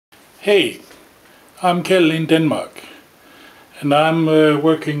Hey, I'm Kjell in Denmark, and I'm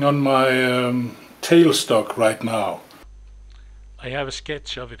working on my tailstock right now. I have a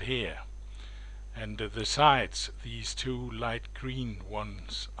sketch of it here, and the sides, these two light green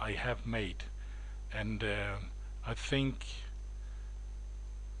ones, I have made, and I think,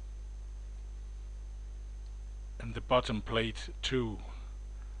 and the bottom plate too.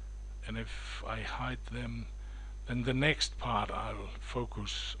 And if I hide them, then the next part I'll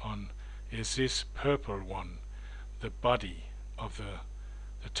focus on is this purple one, the body of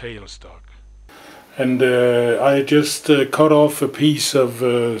the tailstock. And I just cut off a piece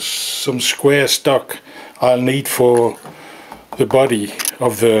of some square stock I'll need for the body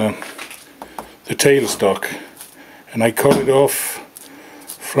of the tailstock, and I cut it off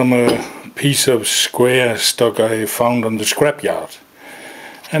from a piece of square stock I found on the scrapyard.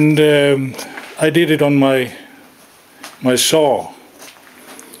 And I did it on my saw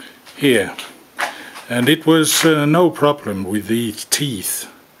here, and it was no problem with these teeth.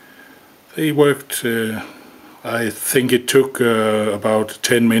 They worked. I think it took about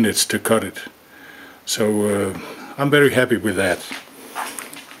 10 minutes to cut it, so I'm very happy with that.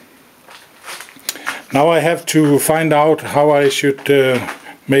 Now I have to find out how I should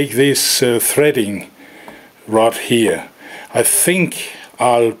make this threading rod here. I think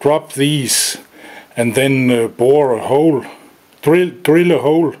I'll drop these and then bore a hole, drill a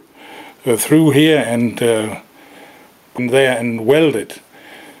hole through here and there and weld it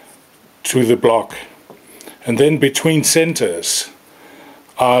to the block, and then between centers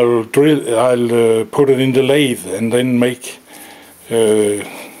I'll put it in the lathe and then make the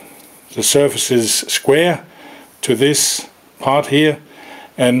surfaces square to this part here,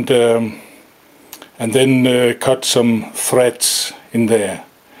 and then cut some threads in there.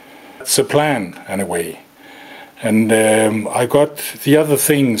 That's the plan anyway. And I got the other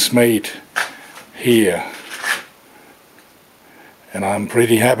things made here, and I'm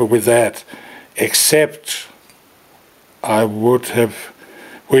pretty happy with that, except I would have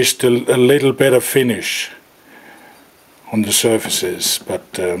wished a little better finish on the surfaces,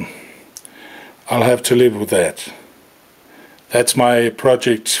 but I'll have to live with that. That's my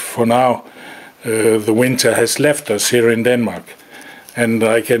project for now. The winter has left us here in Denmark, and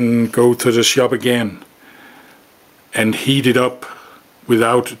I can go to the shop again and heat it up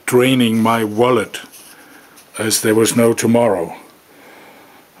without draining my wallet, as there was no tomorrow.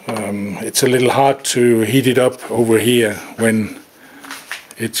 It's a little hard to heat it up over here when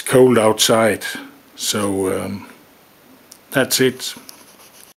it's cold outside, so that's it.